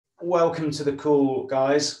Welcome to the call,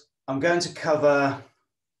 guys. I'm going to cover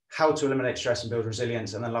how to eliminate stress and build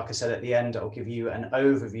resilience. And then, like I said, at the end, I'll give you an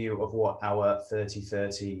overview of what our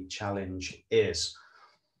 30-30 challenge is.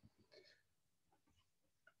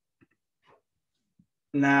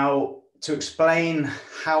 Now, to explain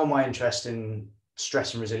how my interest in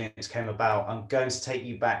stress and resilience came about, I'm going to take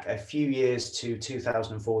you back a few years to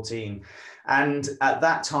 2014. And at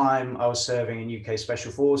that time, I was serving in UK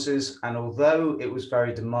Special Forces. And although it was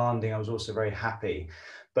very demanding, I was also very happy.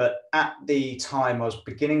 But at the time, I was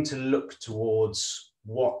beginning to look towards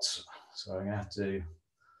what, so I'm going to have to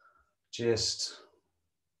it's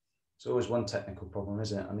always one technical problem,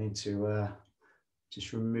 isn't it? I need to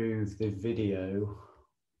just remove the video.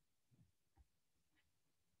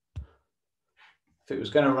 If it was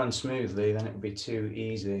going to run smoothly, then it would be too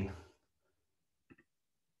easy.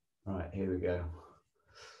 All right, here we go.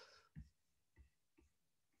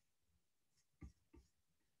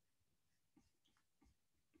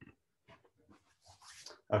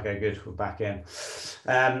 Okay, good, we're back in.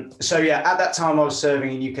 So yeah, at that time I was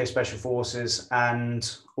serving in UK Special Forces,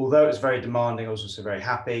 and although it was very demanding, I was also very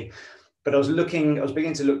happy. But I was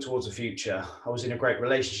beginning to look towards the future. I was in a great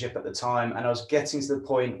relationship at the time, and I was getting to the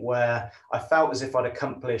point where I felt as if I'd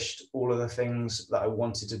accomplished all of the things that I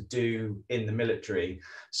wanted to do in the military.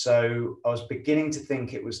 So I was beginning to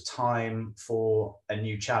think it was time for a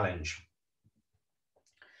new challenge.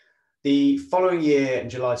 The following year, in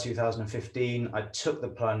July 2015, I took the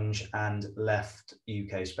plunge and left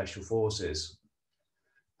UK Special Forces.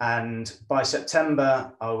 And by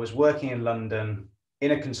September, I was working in London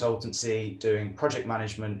in a consultancy doing project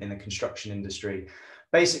management in the construction industry.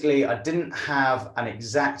 Basically, I didn't have an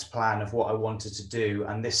exact plan of what I wanted to do,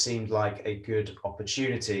 and this seemed like a good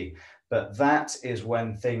opportunity. But that is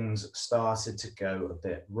when things started to go a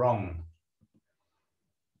bit wrong.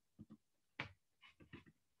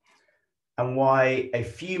 And why a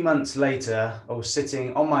few months later, I was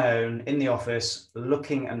sitting on my own in the office,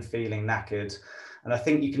 looking and feeling knackered. And I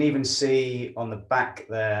think you can even see on the back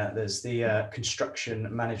there, there's the construction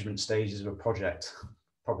management stages of a project.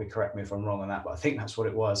 Probably correct me if I'm wrong on that, but I think that's what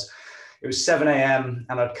it was. It was 7 a.m.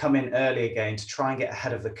 and I'd come in early again to try and get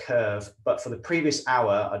ahead of the curve. But for the previous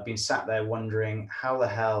hour, I'd been sat there wondering how the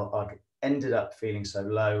hell I'd ended up feeling so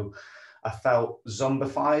low. I felt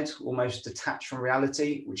zombified, almost detached from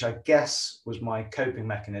reality, which I guess was my coping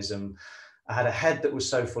mechanism. I had a head that was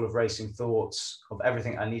so full of racing thoughts of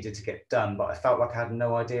everything I needed to get done, but I felt like I had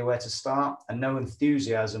no idea where to start and no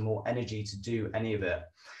enthusiasm or energy to do any of it.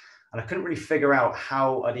 And I couldn't really figure out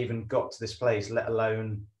how I'd even got to this place, let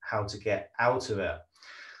alone how to get out of it.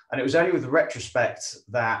 And it was only with retrospect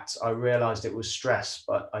that I realized it was stress,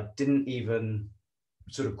 but I didn't even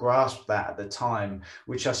sort of grasp that at the time,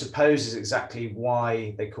 which I suppose is exactly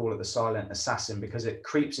why they call it the silent assassin, because it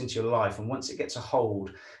creeps into your life, and once it gets a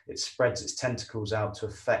hold, it spreads its tentacles out to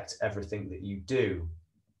affect everything that you do.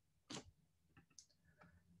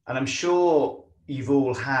 And I'm sure you've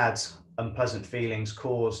all had unpleasant feelings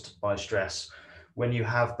caused by stress when you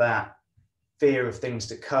have that fear of things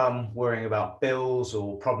to come, worrying about bills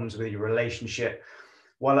or problems with your relationship.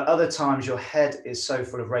 While at other times your head is so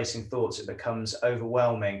full of racing thoughts, it becomes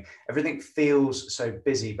overwhelming. Everything feels so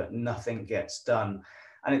busy, but nothing gets done.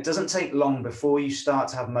 And it doesn't take long before you start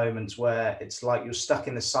to have moments where it's like you're stuck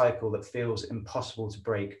in the cycle that feels impossible to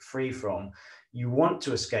break free from. You want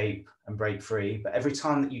to escape and break free, but every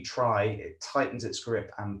time that you try, it tightens its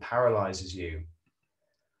grip and paralyzes you.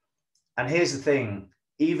 And here's the thing.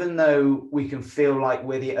 Even though we can feel like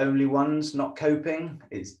we're the only ones not coping,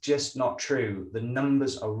 it's just not true. The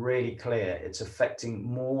numbers are really clear. It's affecting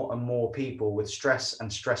more and more people, with stress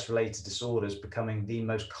and stress-related disorders becoming the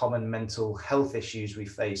most common mental health issues we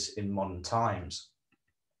face in modern times.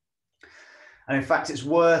 And in fact, it's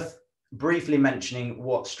worth briefly mentioning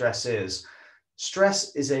what stress is.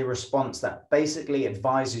 Stress is a response that basically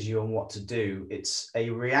advises you on what to do. It's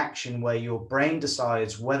a reaction where your brain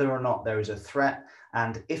decides whether or not there is a threat,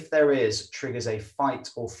 and if there is, triggers a fight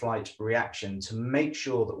or flight reaction to make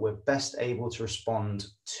sure that we're best able to respond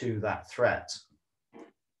to that threat.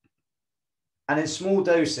 And in small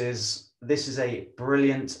doses, this is a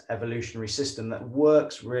brilliant evolutionary system that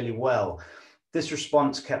works really well. This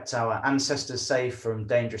response kept our ancestors safe from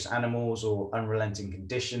dangerous animals or unrelenting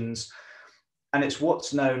conditions. And it's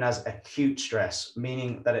what's known as acute stress,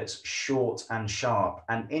 meaning that it's short and sharp.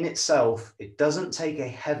 And in itself, it doesn't take a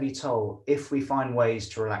heavy toll if we find ways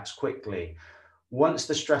to relax quickly. Once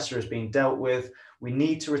the stressor has been dealt with, we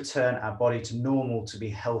need to return our body to normal to be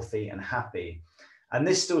healthy and happy. And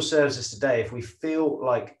this still serves us today if we feel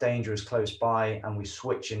like danger is close by and we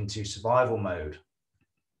switch into survival mode.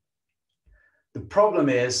 The problem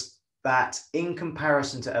is that in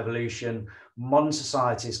comparison to evolution, modern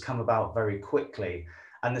society has come about very quickly,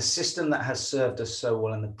 and the system that has served us so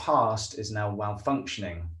well in the past is now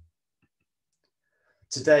malfunctioning.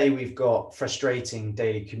 Today, we've got frustrating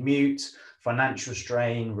daily commute, financial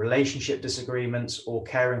strain, relationship disagreements, or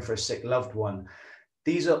caring for a sick loved one.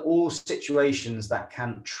 These are all situations that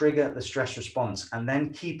can trigger the stress response and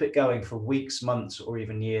then keep it going for weeks, months, or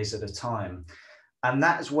even years at a time. And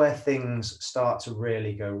that is where things start to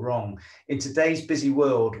really go wrong. In today's busy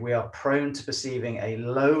world, we are prone to perceiving a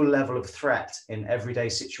low level of threat in everyday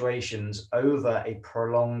situations over a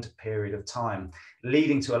prolonged period of time,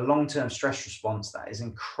 leading to a long-term stress response that is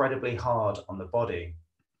incredibly hard on the body.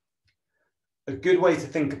 A good way to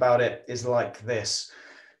think about it is like this.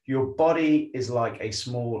 Your body is like a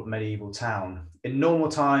small medieval town. In normal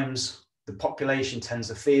times, the population tends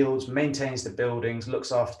the fields, maintains the buildings,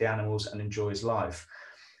 looks after the animals, and enjoys life.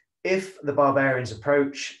 If the barbarians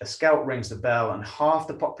approach, a scout rings the bell, and half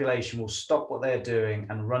the population will stop what they are doing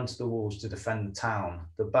and run to the walls to defend the town.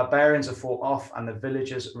 The barbarians are fought off, and the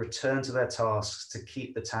villagers return to their tasks to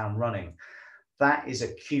keep the town running. That is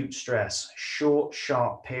acute stress, short,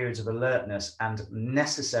 sharp periods of alertness, and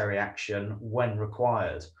necessary action when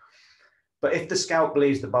required. But if the scout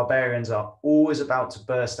believes the barbarians are always about to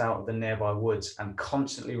burst out of the nearby woods and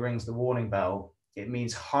constantly rings the warning bell, it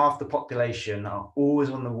means half the population are always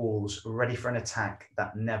on the walls, ready for an attack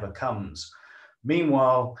that never comes.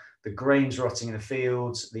 Meanwhile, the grain's rotting in the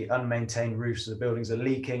fields, the unmaintained roofs of the buildings are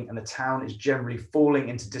leaking, and the town is generally falling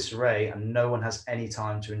into disarray, and no one has any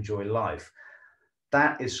time to enjoy life.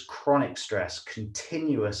 That is chronic stress,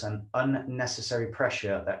 continuous and unnecessary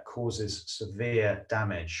pressure that causes severe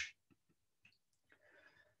damage.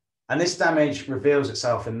 And this damage reveals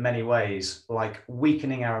itself in many ways, like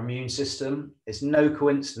weakening our immune system. It's no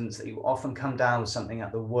coincidence that you often come down with something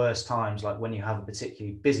at the worst times, like when you have a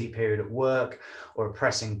particularly busy period at work or a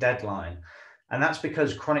pressing deadline. And that's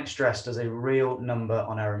because chronic stress does a real number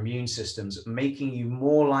on our immune systems, making you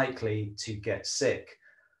more likely to get sick.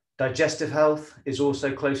 Digestive health is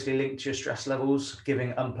also closely linked to your stress levels,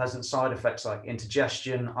 giving unpleasant side effects like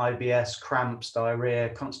indigestion, IBS, cramps, diarrhea,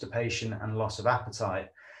 constipation, and loss of appetite.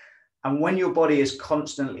 And when your body is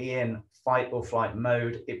constantly in fight or flight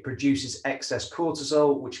mode, it produces excess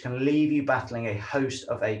cortisol, which can leave you battling a host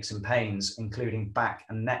of aches and pains, including back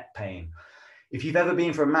and neck pain. If you've ever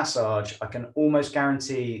been for a massage, I can almost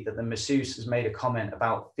guarantee that the masseuse has made a comment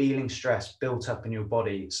about feeling stress built up in your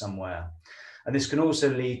body somewhere. And this can also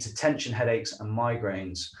lead to tension headaches and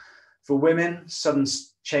migraines. For women, sudden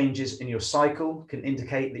changes in your cycle can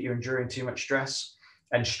indicate that you're enduring too much stress.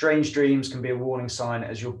 And strange dreams can be a warning sign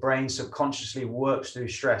as your brain subconsciously works through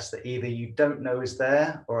stress that either you don't know is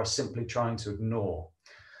there or are simply trying to ignore.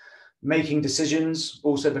 Making decisions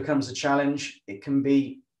also becomes a challenge. It can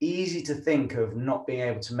be easy to think of not being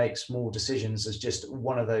able to make small decisions as just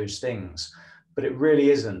one of those things, but it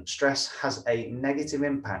really isn't. Stress has a negative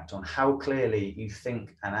impact on how clearly you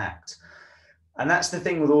think and act. And that's the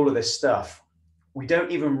thing with all of this stuff. We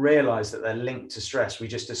don't even realize that they're linked to stress. We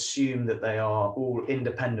just assume that they are all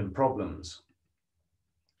independent problems.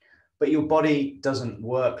 But your body doesn't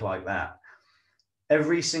work like that.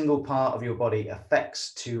 Every single part of your body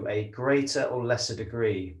affects to a greater or lesser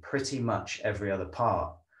degree pretty much every other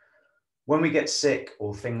part. When we get sick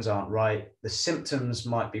or things aren't right, the symptoms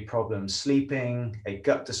might be problems sleeping, a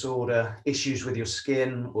gut disorder, issues with your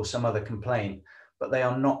skin, or some other complaint. But they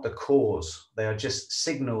are not the cause. They are just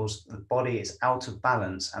signals that the body is out of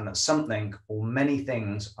balance and that something or many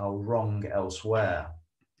things are wrong elsewhere.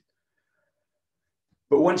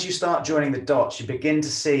 But once you start joining the dots, you begin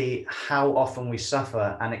to see how often we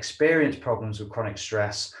suffer and experience problems with chronic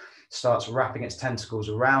stress starts wrapping its tentacles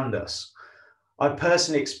around us. I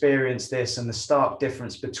personally experienced this and the stark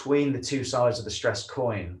difference between the two sides of the stress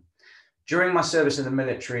coin. During my service in the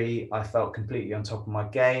military, I felt completely on top of my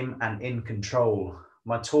game and in control.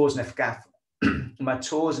 My tours in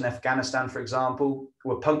Afghanistan, for example,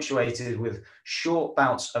 were punctuated with short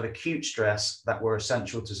bouts of acute stress that were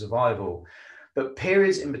essential to survival. But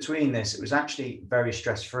periods in between this, it was actually very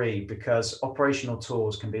stress-free because operational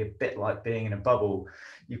tours can be a bit like being in a bubble.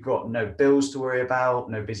 You've got no bills to worry about,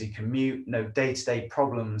 no busy commute, no day-to-day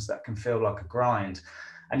problems that can feel like a grind.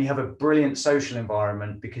 And you have a brilliant social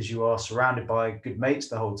environment because you are surrounded by good mates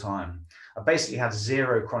the whole time. I basically had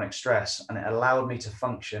zero chronic stress and it allowed me to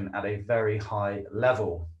function at a very high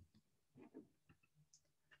level.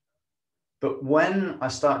 But when I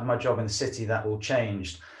started my job in the city, that all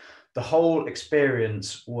changed. The whole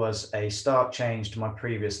experience was a stark change to my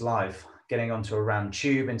previous life, getting onto a round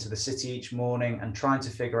tube into the city each morning and trying to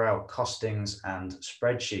figure out costings and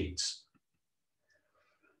spreadsheets.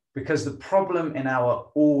 Because the problem in our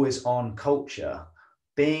always on culture,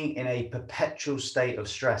 being in a perpetual state of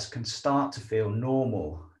stress can start to feel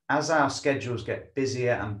normal. As our schedules get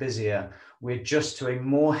busier and busier, we adjust to a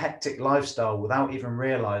more hectic lifestyle without even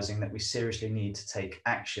realizing that we seriously need to take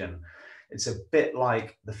action. It's a bit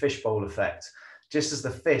like the fishbowl effect. Just as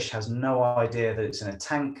the fish has no idea that it's in a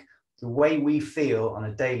tank, the way we feel on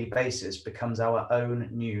a daily basis becomes our own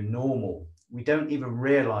new normal. We don't even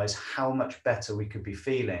realize how much better we could be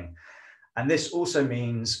feeling. And this also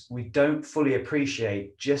means we don't fully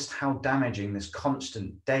appreciate just how damaging this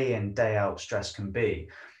constant day in, day out stress can be.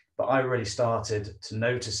 But I really started to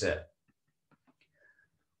notice it.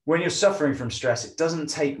 When you're suffering from stress, it doesn't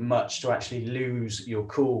take much to actually lose your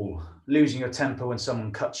cool, losing your temper when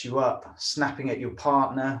someone cuts you up, snapping at your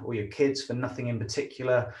partner or your kids for nothing in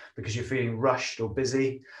particular because you're feeling rushed or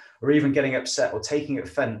busy, or even getting upset or taking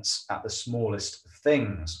offense at the smallest of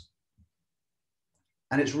things.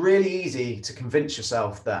 And it's really easy to convince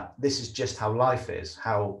yourself that this is just how life is,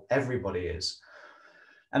 how everybody is.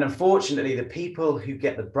 And unfortunately, the people who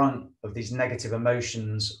get the brunt of these negative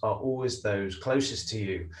emotions are always those closest to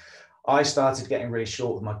you. I started getting really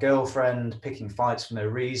short with my girlfriend, picking fights for no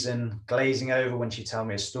reason, glazing over when she tells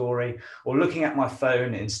me a story, or looking at my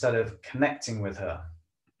phone instead of connecting with her.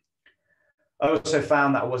 I also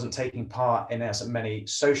found that I wasn't taking part in as many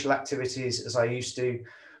social activities as I used to,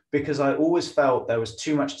 because I always felt there was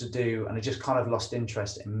too much to do and I just kind of lost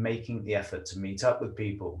interest in making the effort to meet up with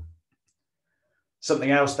people.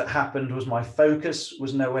 Something else that happened was my focus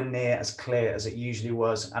was nowhere near as clear as it usually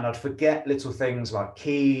was, and I'd forget little things like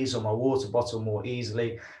keys or my water bottle more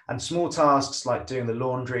easily, and small tasks like doing the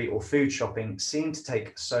laundry or food shopping seemed to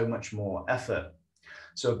take so much more effort.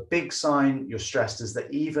 So a big sign you're stressed is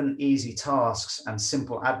that even easy tasks and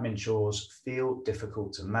simple admin chores feel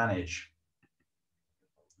difficult to manage.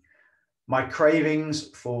 My cravings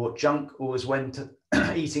for junk always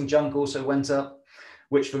eating junk also went up,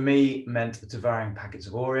 which for me meant devouring packets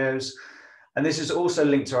of Oreos. And this is also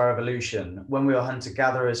linked to our evolution. When we were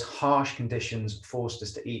hunter-gatherers, harsh conditions forced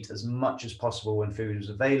us to eat as much as possible when food was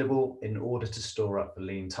available in order to store up for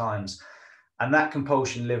lean times. And that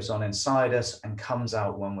compulsion lives on inside us and comes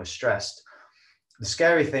out when we're stressed. The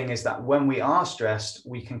scary thing is that when we are stressed,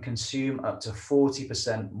 we can consume up to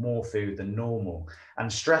 40% more food than normal.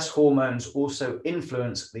 And stress hormones also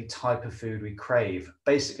influence the type of food we crave,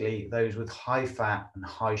 basically those with high fat and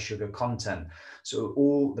high sugar content. So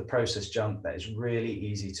all the processed junk that is really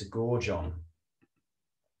easy to gorge on.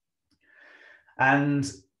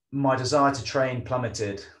 And my desire to train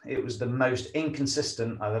plummeted. It was the most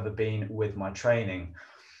inconsistent I've ever been with my training.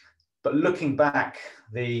 But looking back,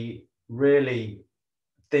 the really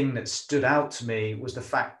thing that stood out to me was the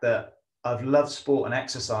fact that I've loved sport and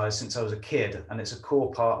exercise since I was a kid, and it's a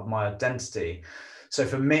core part of my identity. So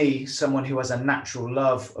for me, someone who has a natural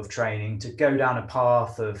love of training, to go down a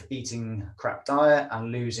path of eating a crap diet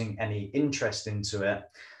and losing any interest into it,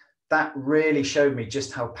 that really showed me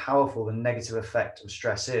just how powerful the negative effect of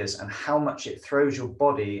stress is and how much it throws your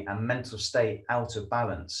body and mental state out of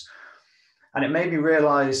balance. And it made me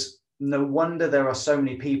realize no wonder there are so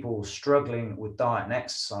many people struggling with diet and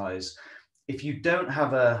exercise. If you don't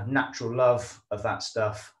have a natural love of that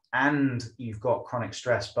stuff and you've got chronic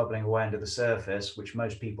stress bubbling away under the surface, which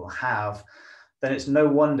most people have, then it's no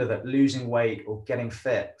wonder that losing weight or getting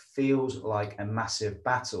fit feels like a massive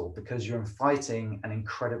battle, because you're fighting an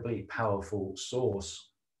incredibly powerful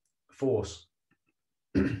force.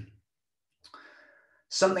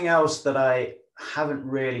 Something else that I haven't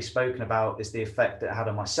really spoken about is the effect it had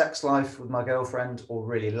on my sex life with my girlfriend, or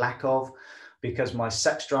really lack of, because my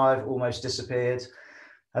sex drive almost disappeared.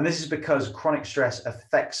 And this is because chronic stress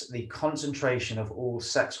affects the concentration of all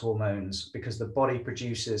sex hormones, because the body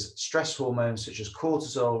produces stress hormones such as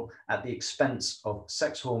cortisol at the expense of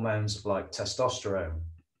sex hormones like testosterone.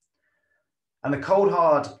 And the cold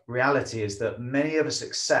hard reality is that many of us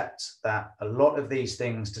accept that a lot of these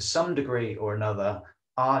things, to some degree or another,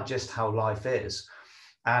 are just how life is.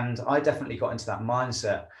 And I definitely got into that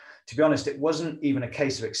mindset. To be honest, it wasn't even a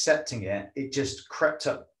case of accepting it. It just crept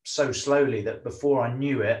up so slowly that before I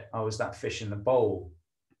knew it, I was that fish in the bowl.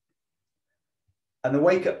 And the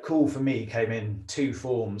wake up call for me came in two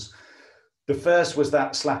forms. The first was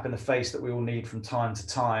that slap in the face that we all need from time to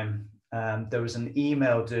time. There was an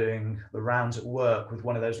email doing the rounds at work with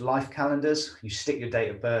one of those life calendars. You stick your date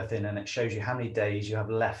of birth in and it shows you how many days you have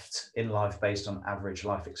left in life based on average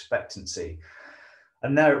life expectancy.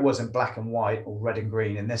 And there it was in black and white, or red and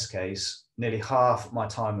green in this case. Nearly half my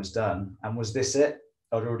time was done. And was this it?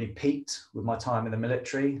 I'd already peaked with my time in the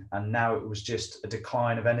military, and now it was just a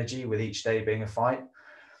decline of energy with each day being a fight.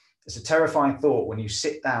 It's a terrifying thought when you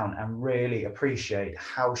sit down and really appreciate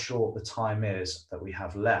how short the time is that we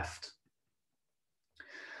have left.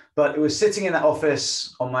 But it was sitting in that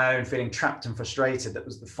office on my own, feeling trapped and frustrated, that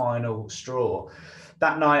was the final straw.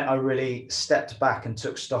 That night, I really stepped back and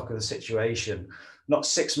took stock of the situation. Not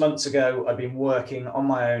 6 months ago, I'd been working on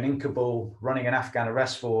my own in Kabul, running an Afghan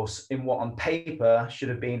arrest force in what on paper should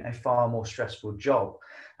have been a far more stressful job.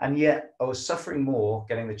 And yet I was suffering more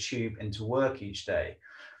getting the tube into work each day.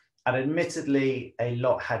 And admittedly, a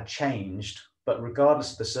lot had changed, but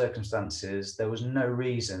regardless of the circumstances, there was no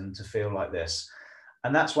reason to feel like this.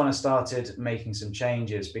 And that's when I started making some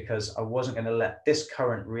changes, because I wasn't going to let this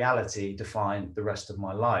current reality define the rest of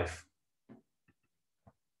my life.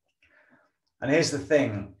 And here's the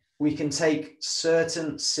thing, we can take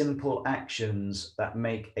certain simple actions that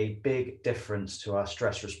make a big difference to our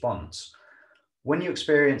stress response. When you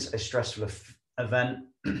experience a stressful event,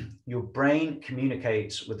 your brain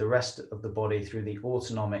communicates with the rest of the body through the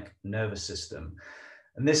autonomic nervous system.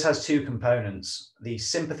 And this has two components, the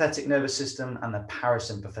sympathetic nervous system and the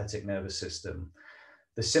parasympathetic nervous system.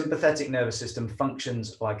 The sympathetic nervous system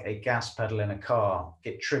functions like a gas pedal in a car.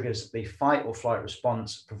 It triggers the fight or flight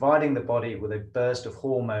response, providing the body with a burst of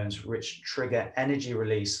hormones which trigger energy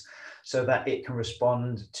release so that it can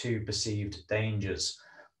respond to perceived dangers.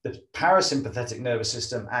 The parasympathetic nervous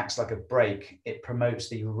system acts like a brake. It promotes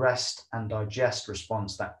the rest and digest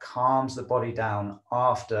response that calms the body down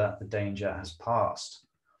after the danger has passed.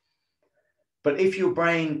 But if your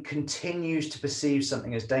brain continues to perceive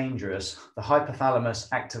something as dangerous, the hypothalamus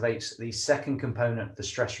activates the second component of the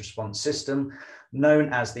stress response system,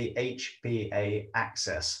 known as the HPA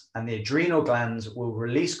axis, and the adrenal glands will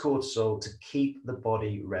release cortisol to keep the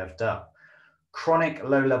body revved up. Chronic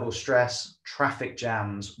low-level stress, traffic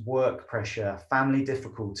jams, work pressure, family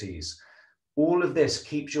difficulties, all of this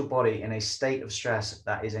keeps your body in a state of stress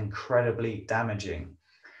that is incredibly damaging.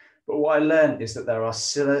 But what I learned is that there are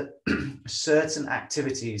certain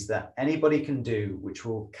activities that anybody can do which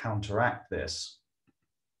will counteract this.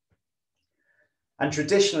 And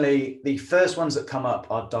traditionally, the first ones that come up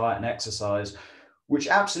are diet and exercise, which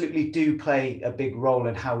absolutely do play a big role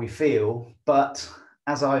in how we feel. But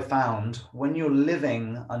as I found, when you're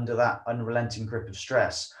living under that unrelenting grip of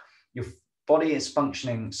stress, your body is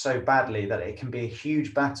functioning so badly that it can be a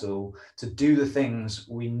huge battle to do the things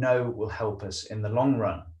we know will help us in the long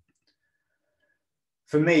run.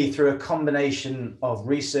 For me, through a combination of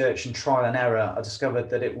research and trial and error, I discovered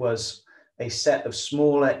that it was a set of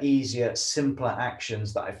smaller, easier, simpler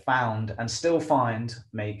actions that I found and still find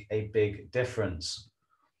make a big difference.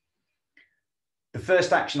 The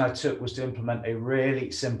first action I took was to implement a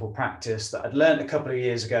really simple practice that I'd learned a couple of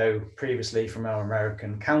years ago previously from our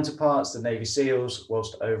American counterparts, the Navy SEALs,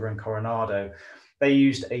 whilst over in Coronado. They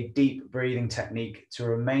used a deep breathing technique to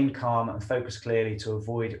remain calm and focus clearly to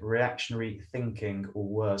avoid reactionary thinking or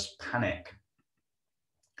worse, panic.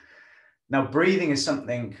 Now, breathing is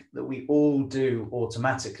something that we all do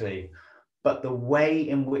automatically, but the way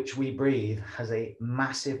in which we breathe has a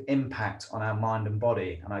massive impact on our mind and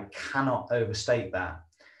body, and I cannot overstate that.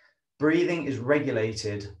 Breathing is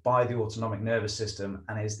regulated by the autonomic nervous system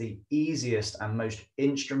and is the easiest and most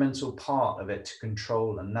instrumental part of it to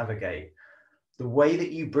control and navigate. The way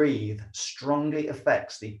that you breathe strongly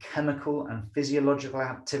affects the chemical and physiological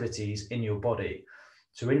activities in your body.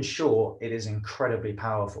 To ensure it is incredibly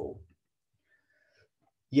powerful.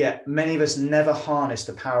 Yet many of us never harness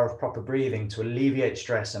the power of proper breathing to alleviate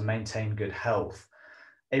stress and maintain good health.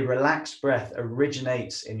 A relaxed breath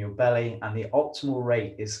originates in your belly and the optimal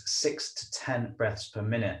rate is 6 to 10 breaths per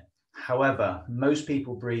minute. However, most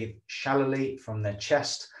people breathe shallowly from their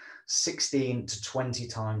chest 16 to 20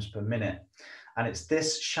 times per minute. And it's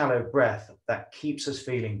this shallow breath that keeps us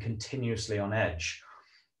feeling continuously on edge.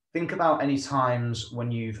 Think about any times when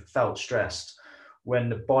you've felt stressed, when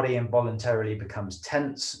the body involuntarily becomes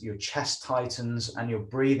tense, your chest tightens, and your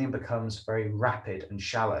breathing becomes very rapid and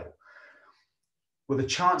shallow. Well, the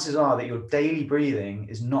chances are that your daily breathing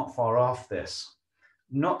is not far off this.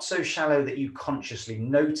 Not so shallow that you consciously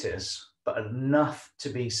notice, but enough to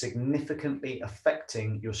be significantly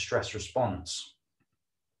affecting your stress response.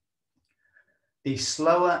 The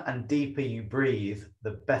slower and deeper you breathe,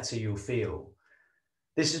 the better you'll feel.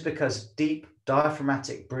 This is because deep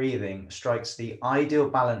diaphragmatic breathing strikes the ideal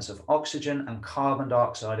balance of oxygen and carbon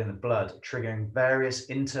dioxide in the blood, triggering various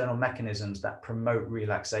internal mechanisms that promote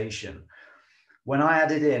relaxation. When I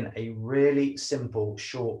added in a really simple,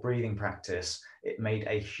 short breathing practice, it made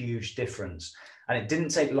a huge difference. And it didn't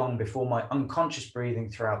take long before my unconscious breathing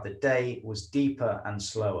throughout the day was deeper and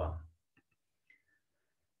slower.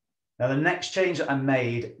 Now, the next change that I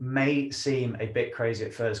made may seem a bit crazy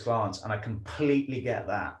at first glance, and I completely get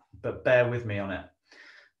that, but bear with me on it.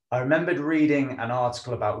 I remembered reading an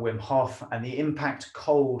article about Wim Hof and the impact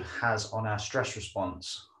cold has on our stress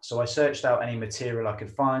response. So I searched out any material I could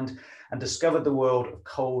find and discovered the world of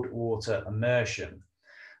cold water immersion.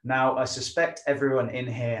 Now, I suspect everyone in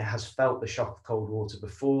here has felt the shock of cold water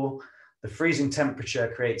before. The freezing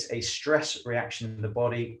temperature creates a stress reaction in the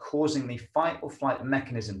body, causing the fight or flight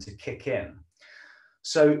mechanism to kick in.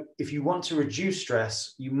 So if you want to reduce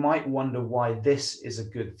stress, you might wonder why this is a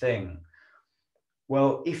good thing.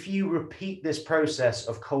 Well, if you repeat this process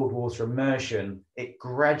of cold water immersion, it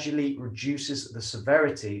gradually reduces the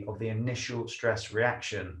severity of the initial stress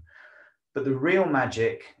reaction. But the real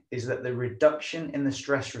magic is that the reduction in the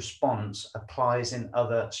stress response applies in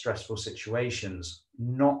other stressful situations,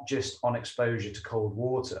 not just on exposure to cold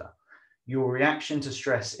water. Your reaction to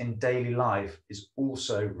stress in daily life is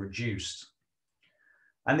also reduced.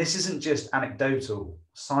 And this isn't just anecdotal.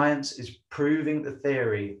 Science is proving the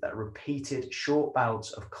theory that repeated short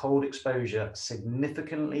bouts of cold exposure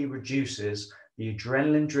significantly reduces the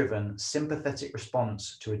adrenaline-driven sympathetic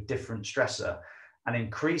response to a different stressor and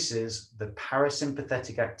increases the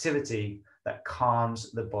parasympathetic activity that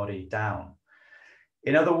calms the body down.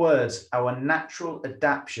 In other words, our natural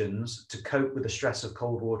adaptations to cope with the stress of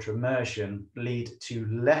cold water immersion lead to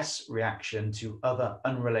less reaction to other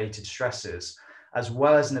unrelated stresses, as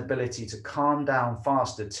well as an ability to calm down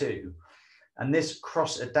faster too. And this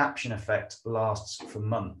cross-adaptation effect lasts for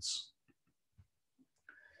months.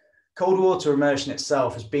 Cold water immersion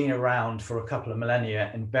itself has been around for a couple of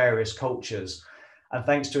millennia in various cultures. And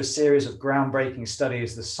thanks to a series of groundbreaking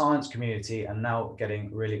studies, the science community are now getting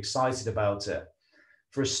really excited about it.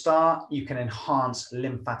 For a start, you can enhance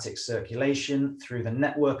lymphatic circulation through the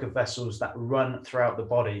network of vessels that run throughout the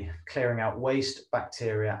body, clearing out waste,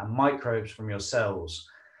 bacteria, and microbes from your cells.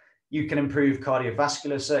 You can improve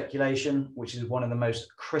cardiovascular circulation, which is one of the most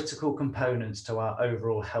critical components to our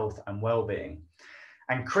overall health and well-being.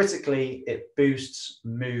 And critically, it boosts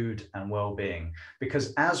mood and well-being,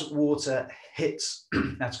 because as cold water hits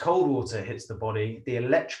the body, the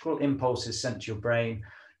electrical impulses sent to your brain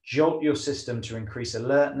jolt your system to increase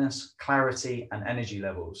alertness, clarity, and energy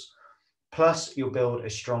levels. Plus, you'll build a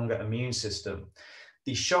stronger immune system.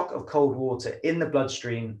 The shock of cold water in the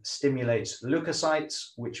bloodstream stimulates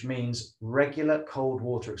leukocytes, which means regular cold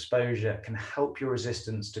water exposure can help your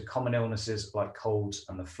resistance to common illnesses like colds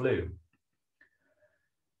and the flu.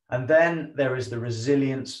 And then there is the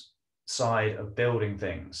resilience side of building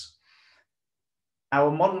things. Our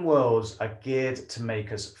modern worlds are geared to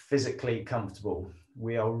make us physically comfortable.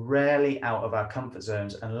 We are rarely out of our comfort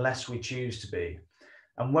zones unless we choose to be.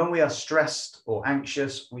 And when we are stressed or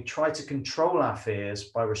anxious, we try to control our fears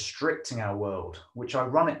by restricting our world, which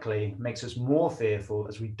ironically makes us more fearful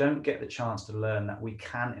as we don't get the chance to learn that we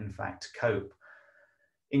can in fact cope.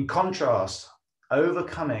 In contrast,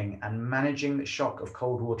 overcoming and managing the shock of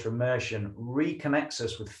cold water immersion reconnects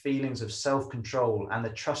us with feelings of self-control and the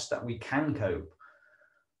trust that we can cope.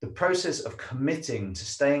 The process of committing to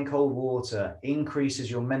stay in cold water increases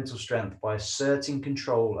your mental strength by asserting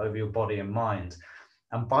control over your body and mind.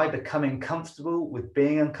 And by becoming comfortable with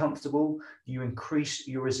being uncomfortable, you increase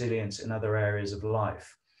your resilience in other areas of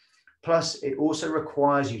life. Plus, it also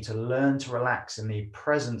requires you to learn to relax in the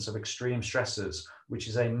presence of extreme stressors, which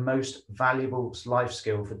is a most valuable life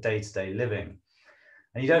skill for day-to-day living.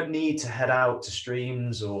 And you don't need to head out to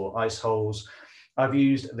streams or ice holes. I've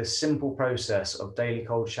used the simple process of daily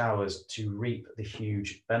cold showers to reap the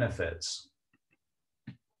huge benefits.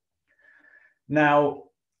 Now,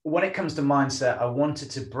 when it comes to mindset, I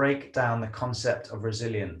wanted to break down the concept of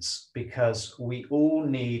resilience because we all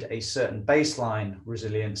need a certain baseline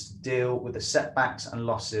resilience to deal with the setbacks and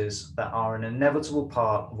losses that are an inevitable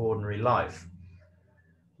part of ordinary life.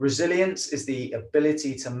 Resilience is the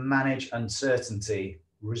ability to manage uncertainty,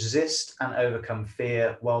 resist and overcome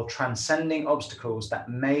fear while transcending obstacles that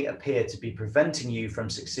may appear to be preventing you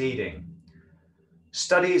from succeeding.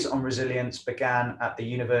 Studies on resilience began at the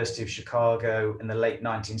University of Chicago in the late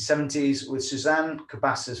 1970s with Suzanne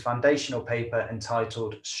Kubas's foundational paper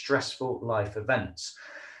entitled Stressful Life Events.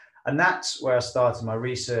 And that's where I started my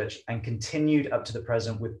research and continued up to the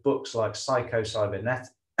present with books like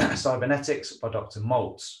Cybernetics by Dr.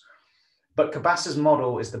 Maltz. But Kubas's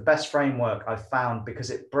model is the best framework I've found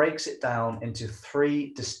because it breaks it down into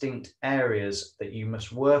 3 distinct areas that you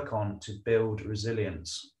must work on to build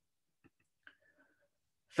resilience.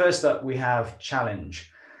 First up, we have challenge.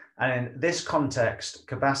 And in this context,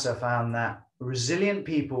 Kubasa found that resilient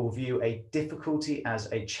people view a difficulty as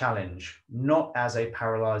a challenge, not as a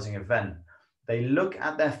paralyzing event. They look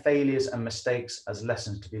at their failures and mistakes as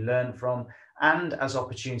lessons to be learned from and as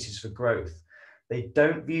opportunities for growth. They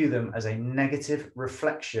don't view them as a negative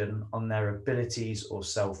reflection on their abilities or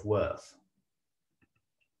self-worth.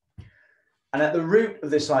 And at the root of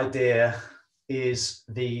this idea is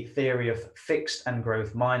the theory of fixed and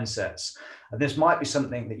growth mindsets. And this might be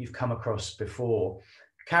something that you've come across before.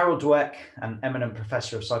 Carol Dweck, an eminent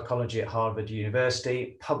professor of psychology at Harvard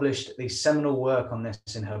University, published the seminal work on this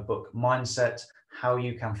in her book, Mindset: How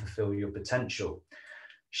You Can Fulfill Your Potential.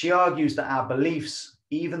 She argues that our beliefs,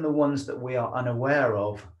 even the ones that we are unaware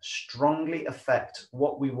of, strongly affect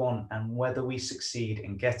what we want and whether we succeed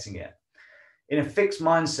in getting it. In a fixed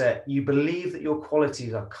mindset, you believe that your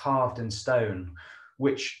qualities are carved in stone,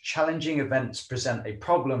 which challenging events present a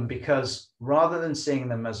problem because rather than seeing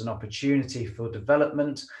them as an opportunity for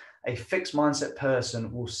development, a fixed mindset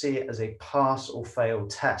person will see it as a pass or fail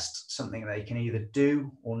test, something they can either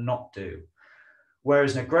do or not do.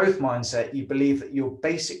 Whereas in a growth mindset, you believe that your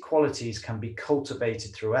basic qualities can be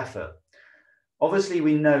cultivated through effort. Obviously,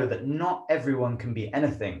 we know that not everyone can be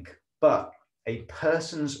anything, but a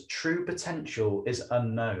person's true potential is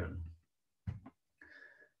unknown.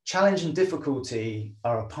 Challenge and difficulty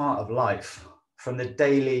are a part of life, from the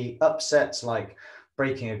daily upsets like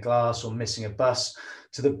breaking a glass or missing a bus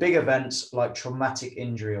to the big events like traumatic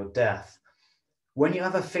injury or death. When you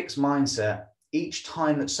have a fixed mindset, each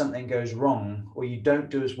time that something goes wrong or you don't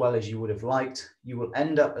do as well as you would have liked, you will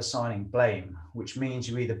end up assigning blame, which means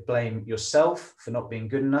you either blame yourself for not being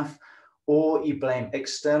good enough or you blame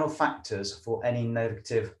external factors for any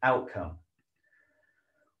negative outcome.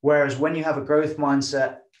 Whereas when you have a growth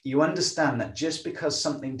mindset, you understand that just because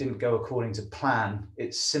something didn't go according to plan,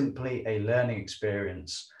 it's simply a learning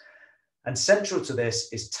experience. And central to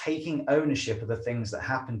this is taking ownership of the things that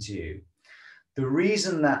happen to you. The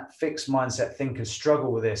reason that fixed mindset thinkers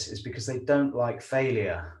struggle with this is because they don't like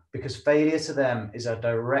failure, because failure to them is a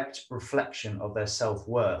direct reflection of their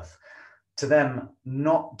self-worth. To them,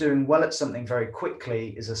 not doing well at something very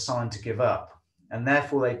quickly is a sign to give up, and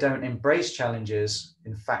therefore they don't embrace challenges.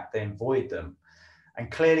 In fact, they avoid them. And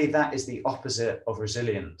clearly that is the opposite of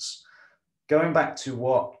resilience. Going back to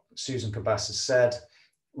what Susan Cabas said,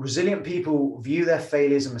 resilient people view their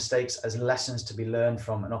failures and mistakes as lessons to be learned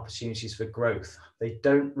from and opportunities for growth. They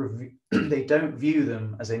don't view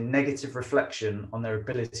them as a negative reflection on their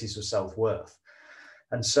abilities or self-worth.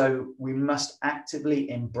 And so we must actively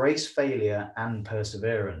embrace failure and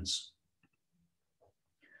perseverance.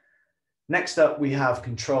 Next up, we have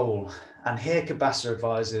control. And here Cabasa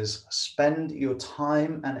advises, spend your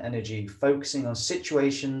time and energy focusing on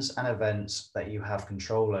situations and events that you have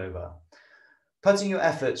control over. Putting your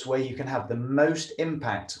efforts where you can have the most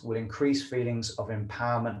impact will increase feelings of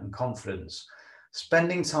empowerment and confidence.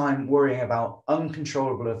 Spending time worrying about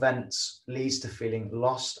uncontrollable events leads to feeling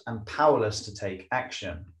lost and powerless to take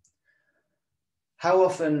action. How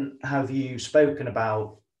often have you spoken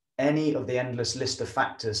about any of the endless list of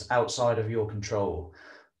factors outside of your control?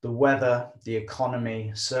 The weather, the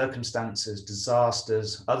economy, circumstances,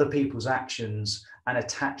 disasters, other people's actions, and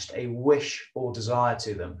attached a wish or desire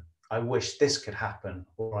to them. I wish this could happen,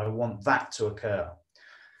 or I want that to occur.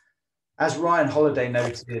 As Ryan Holiday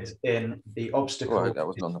noted in The Obstacle that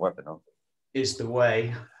wasn't on the webinar. Is the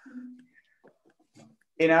Way,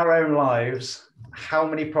 in our own lives, how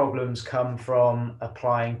many problems come from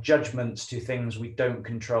applying judgments to things we don't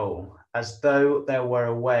control, as though there were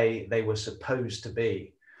a way they were supposed to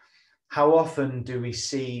be? How often do we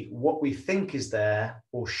see what we think is there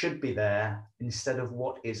or should be there instead of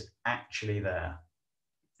what is actually there?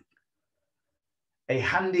 A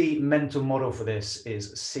handy mental model for this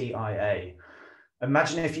is CIA.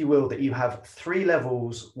 Imagine, if you will, that you have 3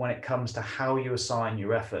 levels when it comes to how you assign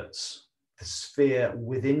your efforts. The sphere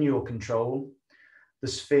within your control, the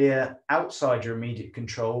sphere outside your immediate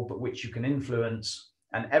control, but which you can influence,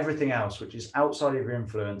 and everything else which is outside of your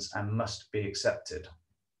influence and must be accepted.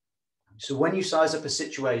 So when you size up a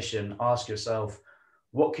situation, ask yourself,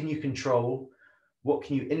 what can you control? What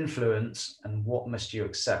can you influence? And what must you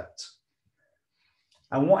accept?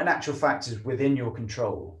 And what in actual fact is within your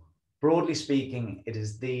control? Broadly speaking, it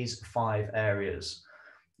is these 5 areas: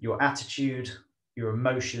 your attitude, your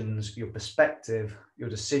emotions, your perspective, your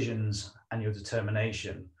decisions, and your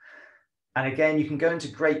determination. And again, you can go into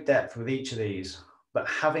great depth with each of these, but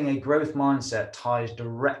having a growth mindset ties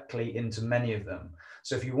directly into many of them.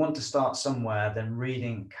 So if you want to start somewhere, then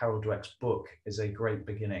reading Carol Dweck's book is a great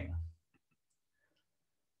beginning.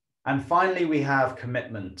 And finally, we have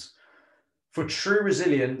commitment. For true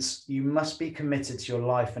resilience, you must be committed to your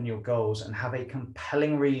life and your goals and have a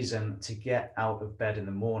compelling reason to get out of bed in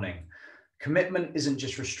the morning. Commitment isn't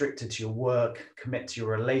just restricted to your work. Commit to your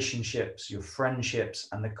relationships, your friendships,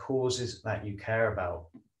 and the causes that you care about.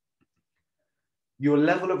 Your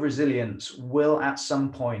level of resilience will at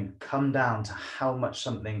some point come down to how much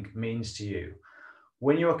something means to you.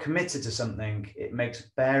 When you are committed to something, it makes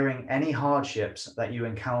bearing any hardships that you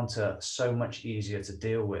encounter so much easier to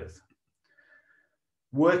deal with.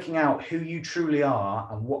 Working out who you truly are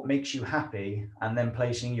and what makes you happy, and then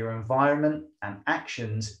placing your environment and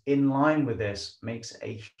actions in line with this, makes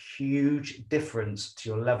a huge difference to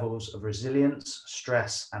your levels of resilience,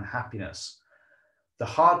 stress, and happiness. The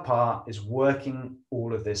hard part is working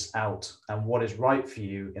all of this out and what is right for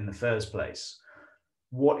you in the first place.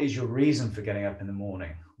 What is your reason for getting up in the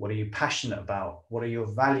morning? What are you passionate about? What are your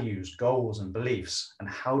values, goals, and beliefs? And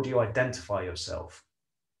how do you identify yourself?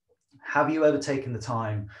 Have you ever taken the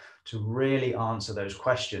time to really answer those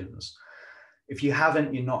questions? If you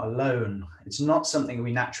haven't, you're not alone. It's not something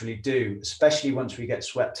we naturally do, especially once we get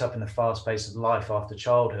swept up in the fast pace of life after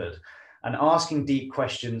childhood. And asking deep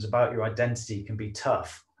questions about your identity can be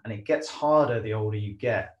tough, and it gets harder the older you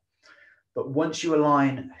get. But once you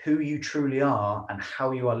align who you truly are and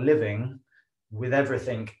how you are living with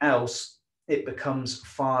everything else, it becomes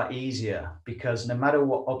far easier, because no matter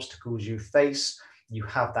what obstacles you face, you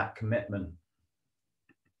have that commitment.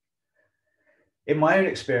 In my own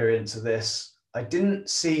experience of this, I didn't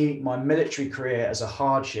see my military career as a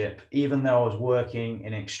hardship, even though I was working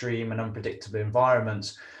in extreme and unpredictable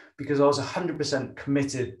environments, because I was 100%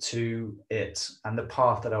 committed to it and the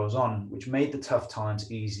path that I was on, which made the tough times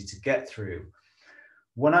easy to get through.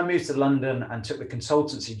 When I moved to London and took the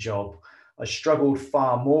consultancy job, I struggled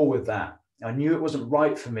far more with that. I knew it wasn't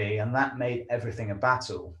right for me, and that made everything a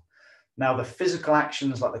battle. Now, the physical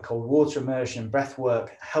actions like the cold water immersion and breath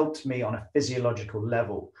work helped me on a physiological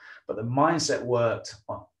level, but the mindset work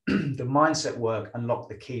unlocked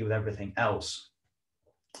the key with everything else.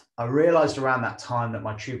 I realized around that time that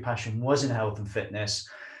my true passion was in health and fitness,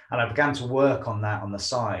 and I began to work on that on the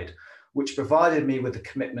side, which provided me with the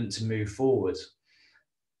commitment to move forward.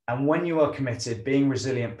 And when you are committed, being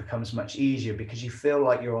resilient becomes much easier because you feel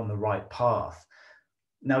like you're on the right path.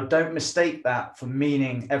 Now, don't mistake that for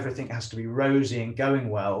meaning everything has to be rosy and going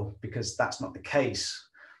well, because that's not the case.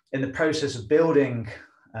 In the process of building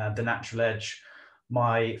the Natural Edge,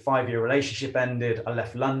 my 5-year relationship ended. I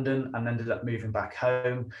left London and ended up moving back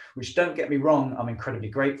home, which, don't get me wrong, I'm incredibly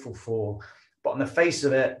grateful for. But on the face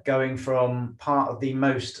of it, going from part of the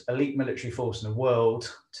most elite military force in the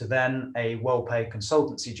world to then a well-paid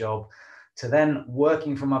consultancy job, to then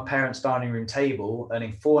working from my parents' dining room table,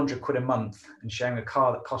 earning 400 quid a month and sharing a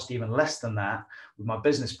car that cost even less than that with my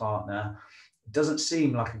business partner, doesn't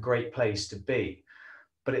seem like a great place to be.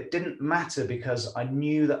 But it didn't matter, because I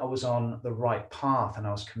knew that I was on the right path and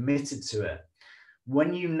I was committed to it.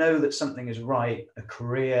 When you know that something is right, a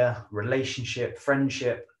career, relationship,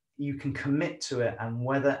 friendship, you can commit to it and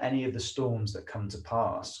weather any of the storms that come to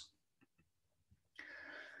pass.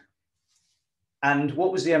 And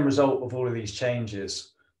what was the end result of all of these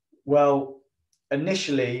changes? Well,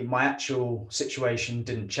 initially, my actual situation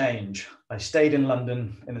didn't change. I stayed in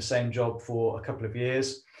London in the same job for a couple of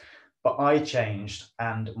years, but I changed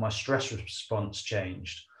and my stress response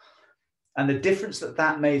changed. And the difference that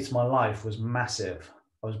that made to my life was massive.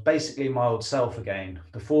 I was basically my old self again,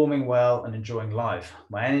 performing well and enjoying life.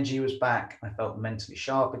 My energy was back. I felt mentally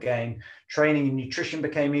sharp again. Training and nutrition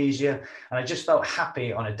became easier, and I just felt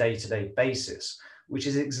happy on a day-to-day basis, which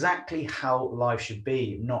is exactly how life should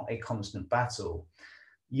be, not a constant battle.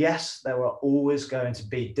 Yes, there are always going to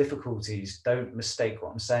be difficulties. Don't mistake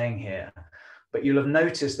what I'm saying here. But you'll have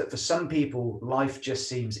noticed that for some people, life just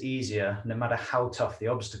seems easier, no matter how tough the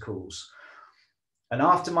obstacles. And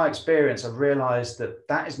after my experience, I've realized that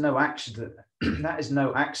that is no accident. That is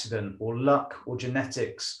no accident or luck or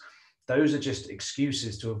genetics. Those are just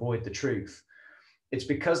excuses to avoid the truth. It's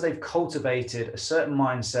because they've cultivated a certain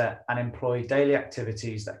mindset and employ daily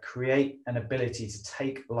activities that create an ability to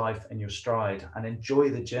take life in your stride and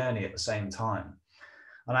enjoy the journey at the same time.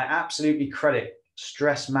 And I absolutely credit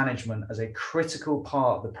stress management as a critical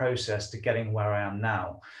part of the process to getting where I am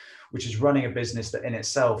now, which is running a business that in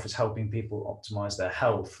itself is helping people optimize their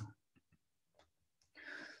health.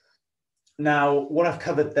 Now, what I've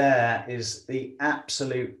covered there is the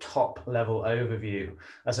absolute top level overview.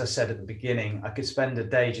 As I said at the beginning, I could spend a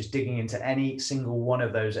day just digging into any single one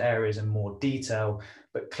of those areas in more detail,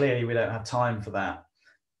 but clearly we don't have time for that.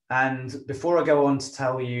 And before I go on to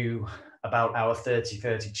tell you about our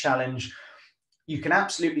 30-30 challenge, you can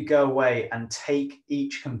absolutely go away and take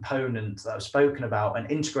each component that I've spoken about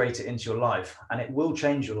and integrate it into your life, and it will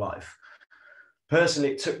change your life.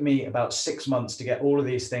 Personally, it took me about 6 months to get all of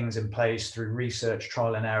these things in place through research,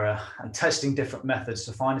 trial and error, and testing different methods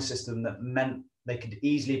to find a system that meant they could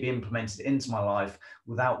easily be implemented into my life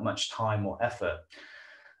without much time or effort.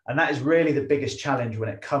 And that is really the biggest challenge when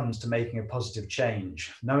it comes to making a positive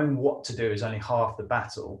change. Knowing what to do is only half the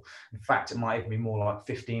battle. In fact, it might even be more like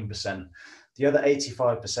 15%. The other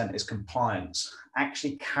 85% is compliance,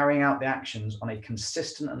 actually carrying out the actions on a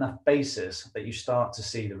consistent enough basis that you start to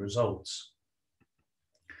see the results.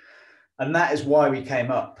 And that is why we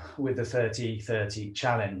came up with the 30-30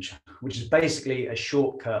 challenge, which is basically a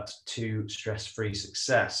shortcut to stress-free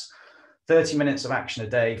success. 30 minutes of action a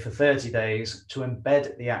day for 30 days to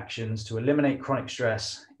embed the actions to eliminate chronic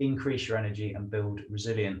stress, increase your energy, and build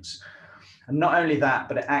resilience. And not only that,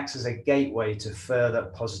 but it acts as a gateway to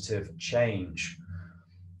further positive change.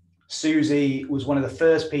 Susie was one of the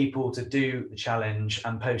first people to do the challenge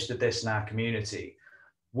and posted this in our community.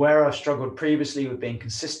 Where I've struggled previously with being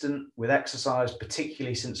consistent with exercise,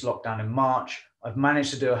 particularly since lockdown in March, I've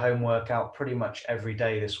managed to do a home workout pretty much every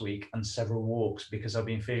day this week and several walks because I've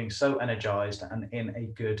been feeling so energized and in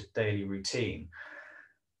a good daily routine.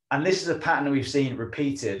 And this is a pattern we've seen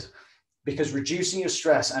repeated because reducing your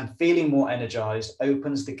stress and feeling more energized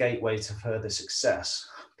opens the gateway to further success.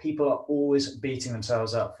 People are always beating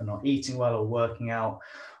themselves up for not eating well or working out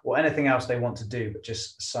or anything else they want to do, but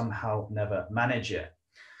just somehow never manage it.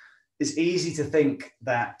 It's easy to think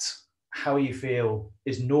that how you feel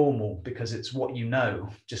is normal because it's what you know,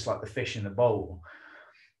 just like the fish in the bowl.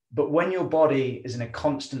 But when your body is in a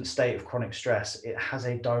constant state of chronic stress, it has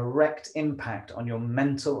a direct impact on your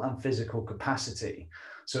mental and physical capacity.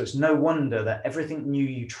 So it's no wonder that everything new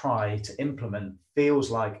you try to implement feels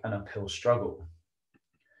like an uphill struggle.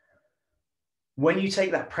 When you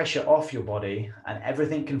take that pressure off your body and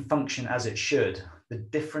everything can function as it should, the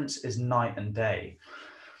difference is night and day.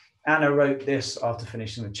 Anna wrote this after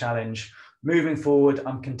finishing the challenge. Moving forward,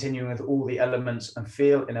 I'm continuing with all the elements and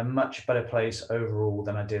feel in a much better place overall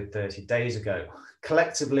than I did 30 days ago.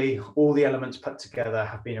 Collectively, all the elements put together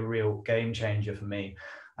have been a real game changer for me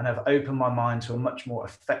and have opened my mind to a much more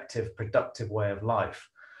effective, productive way of life.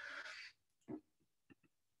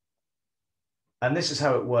 And this is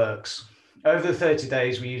how it works. Over the 30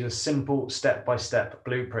 days, we use a simple step-by-step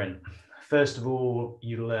blueprint. First of all,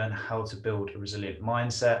 you learn how to build a resilient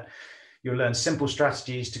mindset. You'll learn simple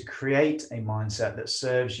strategies to create a mindset that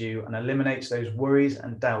serves you and eliminates those worries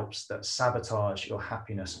and doubts that sabotage your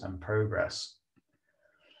happiness and progress.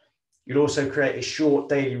 You'll also create a short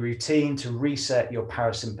daily routine to reset your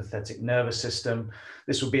parasympathetic nervous system.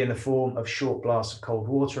 This will be in the form of short blasts of cold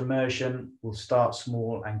water immersion. We'll start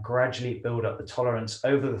small and gradually build up the tolerance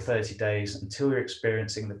over the 30 days until you're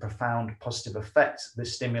experiencing the profound positive effects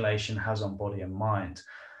this stimulation has on body and mind.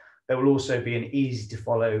 There will also be an easy to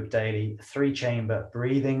follow daily 3-chamber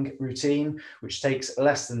breathing routine, which takes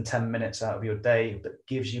less than 10 minutes out of your day, but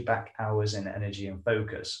gives you back hours in energy and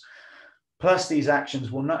focus. Plus, these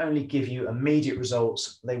actions will not only give you immediate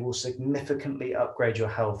results, they will significantly upgrade your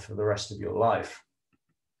health for the rest of your life.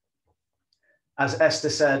 As Esther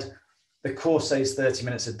said, the course says 30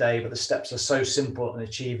 minutes a day, but the steps are so simple and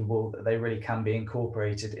achievable that they really can be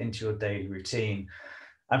incorporated into your daily routine.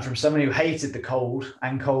 And from someone who hated the cold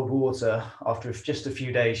and cold water, after just a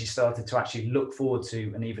few days, she started to actually look forward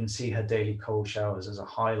to and even see her daily cold showers as a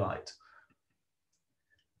highlight.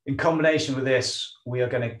 In combination with this, we are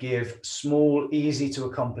going to give small, easy to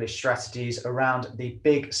accomplish strategies around the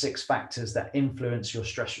big 6 factors that influence your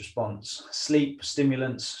stress response: sleep,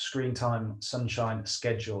 stimulants, screen time, sunshine,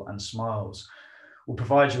 schedule, and smiles. We'll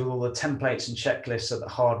provide you with all the templates and checklists so that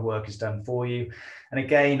hard work is done for you. And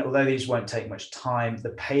again, although these won't take much time, the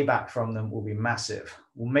payback from them will be massive.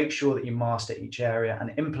 We'll make sure that you master each area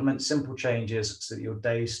and implement simple changes so that your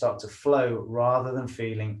days start to flow rather than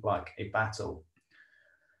feeling like a battle.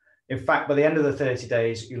 In fact, by the end of the 30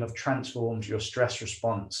 days, you'll have transformed your stress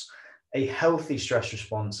response. A healthy stress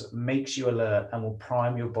response makes you alert and will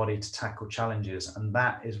prime your body to tackle challenges, and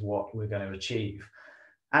that is what we're going to achieve.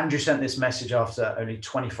 Andrew sent this message after only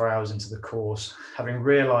 24 hours into the course, having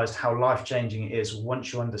realized how life-changing it is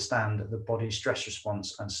once you understand the body's stress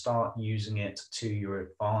response and start using it to your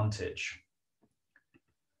advantage.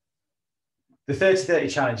 The 30-30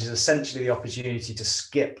 challenge is essentially the opportunity to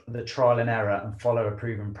skip the trial and error and follow a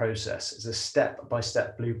proven process. It's a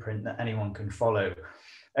step-by-step blueprint that anyone can follow.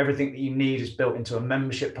 Everything that you need is built into a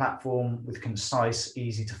membership platform with concise,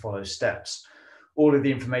 easy to follow steps. All of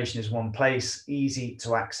the information is one place, easy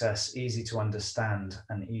to access, easy to understand,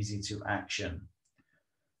 and easy to action.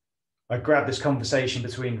 I grabbed this conversation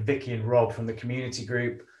between Vicky and Rob from the community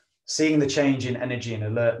group. Seeing the change in energy and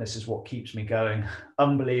alertness is what keeps me going.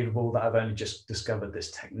 Unbelievable that I've only just discovered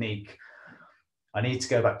this technique. I need to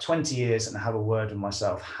go back 20 years and have a word with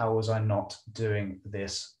myself. How was I not doing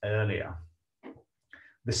this earlier?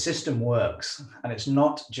 The system works, and it's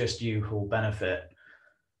not just you who will benefit.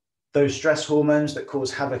 Those stress hormones that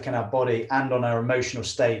cause havoc in our body and on our emotional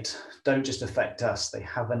state don't just affect us, they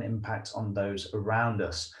have an impact on those around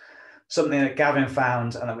us. Something that Gavin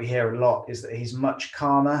found and that we hear a lot is that he's much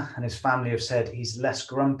calmer, and his family have said he's less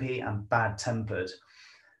grumpy and bad-tempered.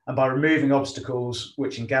 And by removing obstacles,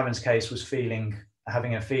 which in Gavin's case was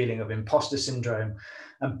having a feeling of imposter syndrome,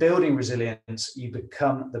 and building resilience, you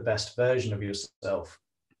become the best version of yourself.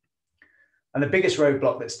 And the biggest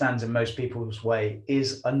roadblock that stands in most people's way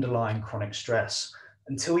is underlying chronic stress.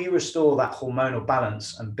 Until you restore that hormonal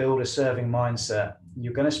balance and build a serving mindset,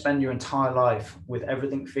 you're going to spend your entire life with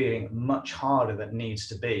everything feeling much harder than it needs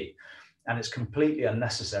to be, and it's completely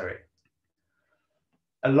unnecessary.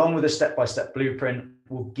 Along with a step-by-step blueprint,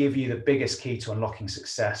 will give you the biggest key to unlocking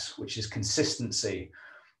success, which is consistency.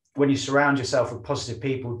 When you surround yourself with positive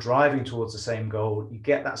people driving towards the same goal, you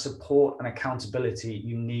get that support and accountability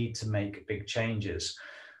you need to make big changes.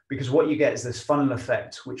 Because what you get is this funnel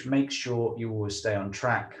effect, which makes sure you always stay on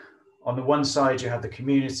track. On the one side, you have the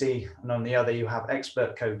community, and on the other, you have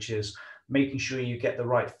expert coaches, making sure you get the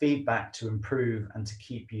right feedback to improve and to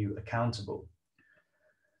keep you accountable.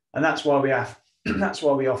 And that's why we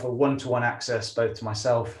offer one-to-one access both to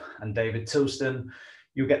myself and David Tilston.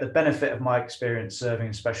 You'll get the benefit of my experience serving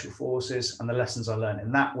in special forces and the lessons I learned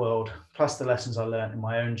in that world, plus the lessons I learned in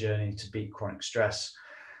my own journey to beat chronic stress.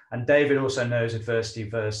 And David also knows adversity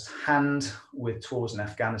firsthand with tours in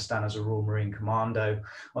Afghanistan as a Royal Marine Commando.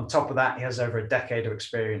 On top of that, he has over a decade of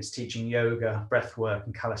experience teaching yoga, breathwork,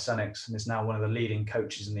 and calisthenics, and is now one of the leading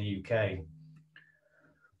coaches in the UK.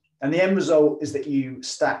 And the end result is that you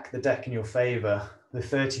stack the deck in your favor. The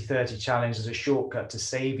 30-30 challenge is a shortcut to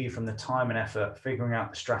save you from the time and effort figuring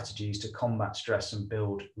out the strategies to combat stress and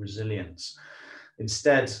build resilience.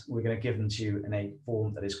 Instead, we're going to give them to you in a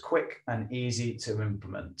form that is quick and easy to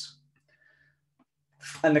implement.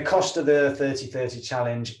 And the cost of the 30-30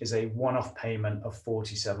 challenge is a one-off payment of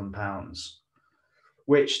 £47,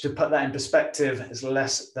 which, to put that in perspective, is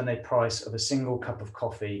less than a price of a single cup of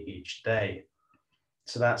coffee each day.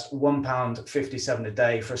 So that's £1.57 a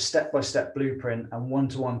day for a step-by-step blueprint and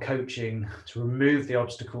one-to-one coaching to remove the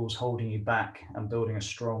obstacles holding you back and building a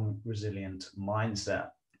strong, resilient mindset.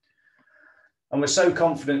 And we're so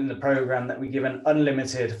confident in the program that we give an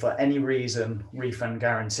unlimited, for any reason, refund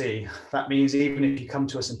guarantee. That means even if you come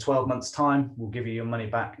to us in 12 months' time, we'll give you your money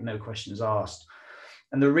back, no questions asked.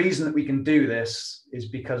 And the reason that we can do this is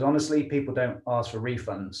because, honestly, people don't ask for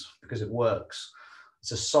refunds because it works.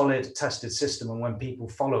 It's a solid, tested system, and when people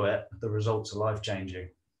follow it, the results are life-changing.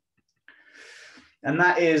 And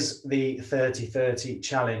that is the 30-30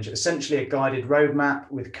 challenge, essentially a guided roadmap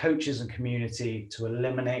with coaches and community to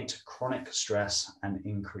eliminate chronic stress and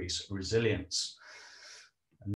increase resilience.